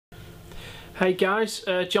Hey guys,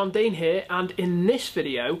 Jon-Dean here, and in this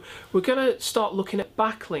video we're going to start looking at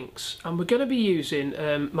backlinks, and we're going to be using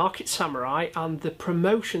Market Samurai and the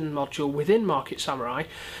promotion module within Market Samurai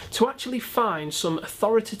to actually find some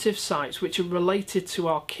authoritative sites which are related to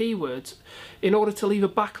our keywords in order to leave a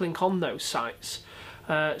backlink on those sites.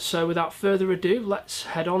 So without further ado, let's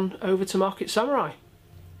head on over to Market Samurai.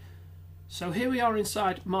 So here we are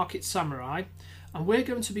inside Market Samurai, and we're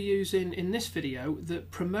going to be using in this video the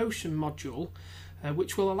promotion module,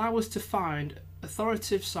 which will allow us to find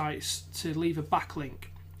authoritative sites to leave a backlink.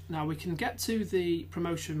 Now we can get to the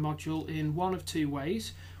promotion module in one of two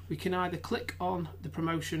ways. We can either click on the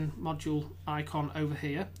promotion module icon over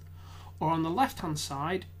here, or on the left hand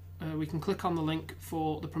side we can click on the link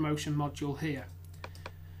for the promotion module here.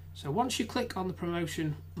 So once you click on the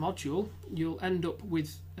promotion module, you'll end up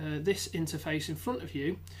with this interface in front of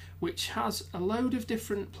you, which has a load of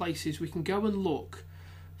different places we can go and look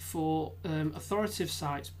for authoritative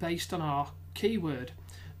sites based on our keyword.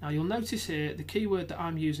 Now you'll notice here the keyword that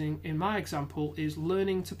I'm using in my example is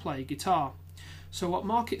learning to play guitar. So what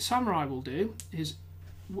Market Samurai will do is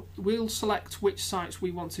we'll select which sites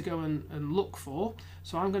we want to go and look for.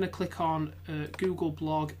 So I'm going to click on Google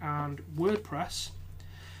Blog and WordPress.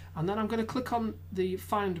 And then I'm going to click on the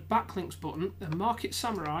Find Backlinks button, and Market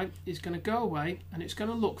Samurai is going to go away and it's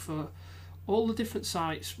going to look for all the different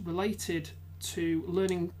sites related to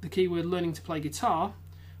learning the keyword learning to play guitar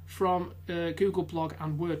from Google Blog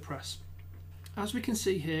and WordPress. As we can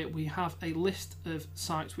see here, we have a list of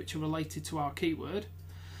sites which are related to our keyword,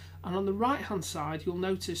 and on the right hand side you'll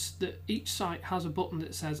notice that each site has a button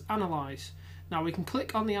that says Analyze. Now we can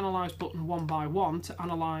click on the Analyze button one by one to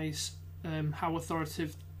analyze how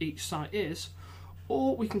authoritative each site is,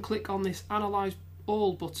 or we can click on this Analyze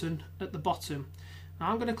All button at the bottom. Now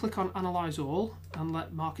I'm going to click on Analyze All and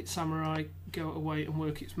let Market Samurai go away and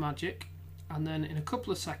work its magic, and then in a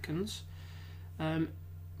couple of seconds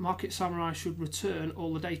Market Samurai should return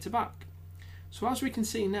all the data back. So as we can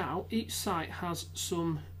see now, each site has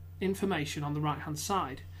some information on the right hand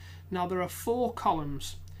side. Now there are 4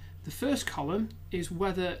 columns. The first column is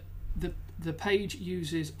whether the page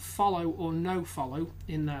uses follow or no follow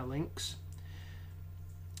in their links.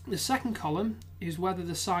 The second column is whether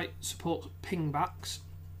the site supports pingbacks.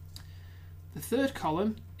 The third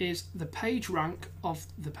column is the page rank of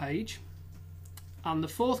the page, and the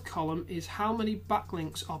fourth column is how many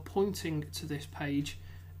backlinks are pointing to this page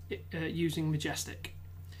using Majestic.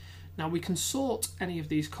 Now we can sort any of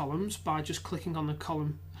these columns by just clicking on the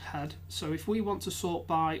column head. So if we want to sort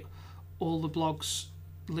by all the blogs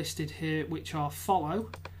listed here which are follow,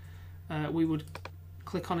 we would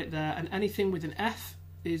click on it there, and anything with an F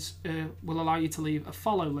is will allow you to leave a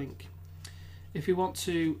follow link. If we want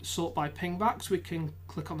to sort by pingbacks, we can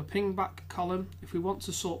click on the pingback column. If we want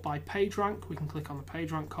to sort by page rank, we can click on the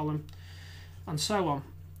page rank column, and so on.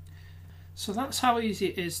 So that's how easy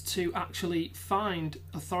it is to actually find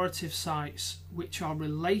authoritative sites which are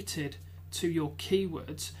related to your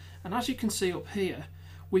keywords. And as you can see up here,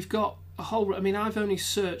 we've got a whole, I've only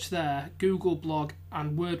searched there Google Blog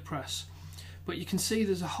and WordPress, but you can see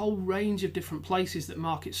there's a whole range of different places that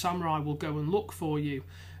Market Samurai will go and look for you.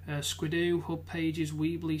 Squidoo, Hub Pages,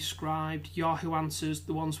 Weebly, Scribed, Yahoo Answers,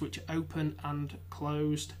 the ones which are open and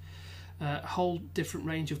closed, a whole different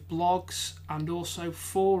range of blogs and also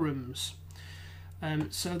forums.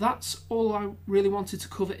 So that's all I really wanted to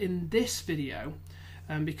cover in this video.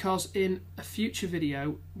 Because in a future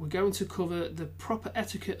video we're going to cover the proper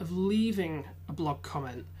etiquette of leaving a blog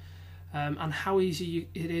comment, and how easy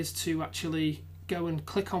it is to actually go and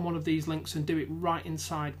click on one of these links and do it right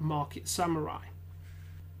inside Market Samurai.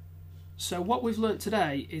 So what we've learnt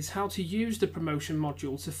today is how to use the promotion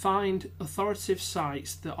module to find authoritative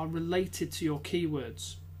sites that are related to your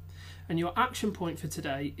keywords. And your action point for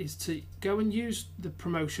today is to go and use the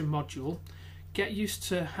promotion module, get used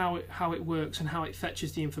to how it works and how it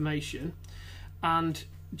fetches the information, and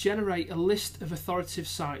generate a list of authoritative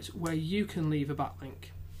sites where you can leave a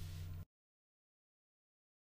backlink.